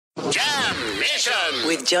Mission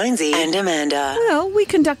with Jonesy and Amanda. Well, we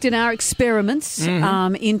conducted our experiments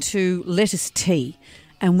into lettuce tea,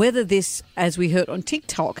 and whether this, as we heard on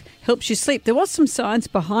TikTok, helps you sleep. There was some science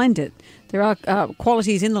behind it. There are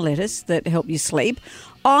qualities in the lettuce that help you sleep.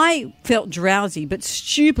 I felt drowsy, but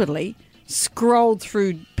stupidly scrolled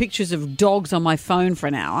through pictures of dogs on my phone for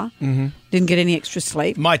an hour. Didn't get any extra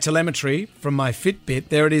sleep. My telemetry from my Fitbit,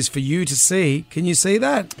 there it is for you to see. Can you see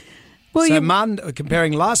that? Well, So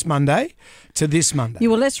comparing last Monday to this Monday.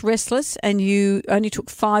 you were less restless, and you only took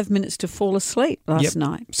 5 minutes to fall asleep last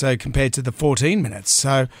night. So compared to the 14 minutes.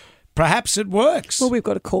 So perhaps it works. Well, we've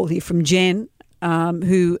got a call here from Jen,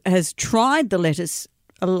 who has tried the lettuce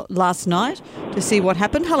last night to see what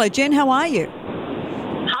happened. Hello, Jen. How are you?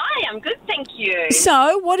 Hi, I'm good, thank you.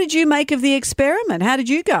 So, what did you make of the experiment? How did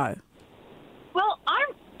you go? Well,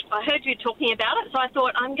 I heard you talking about it, so I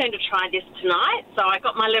thought I'm going to try this tonight. So I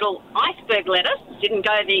got my little iceberg lettuce, didn't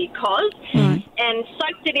go the cos, and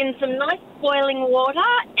soaked it in some nice boiling water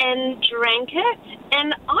and drank it.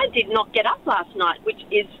 And I did not get up last night, which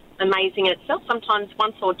is amazing in itself, sometimes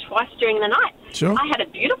once or twice during the night. Sure. I had a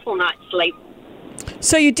beautiful night's sleep.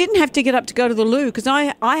 So you didn't have to get up to go to the loo, because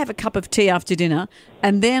I have a cup of tea after dinner,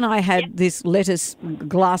 and then I had this lettuce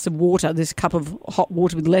glass of water, this cup of hot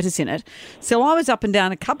water with lettuce in it. So I was up and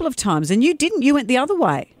down a couple of times, and you didn't. You went the other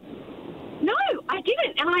way. No, I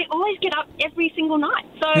didn't, and I always get up every single night.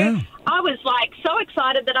 So I was so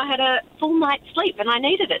excited that I had a full night's sleep, and I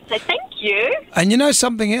needed it. So thank you. And you know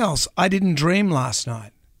something else? I didn't dream last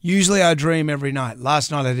night. Usually I dream every night.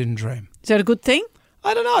 Last night I didn't dream. Is that a good thing?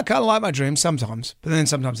 I don't know. I kind of like my dreams sometimes, but then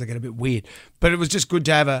sometimes they get a bit weird. But it was just good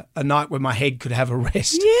to have a night where my head could have a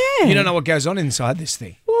rest. Yeah. You don't know what goes on inside this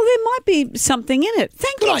thing. Well, there might be something in it.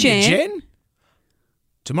 Thank Good you, on Jen. you, Jen.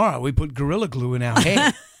 Tomorrow we put Gorilla Glue in our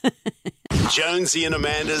hair. Jonesy and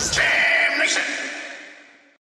Amanda's Damn Mission.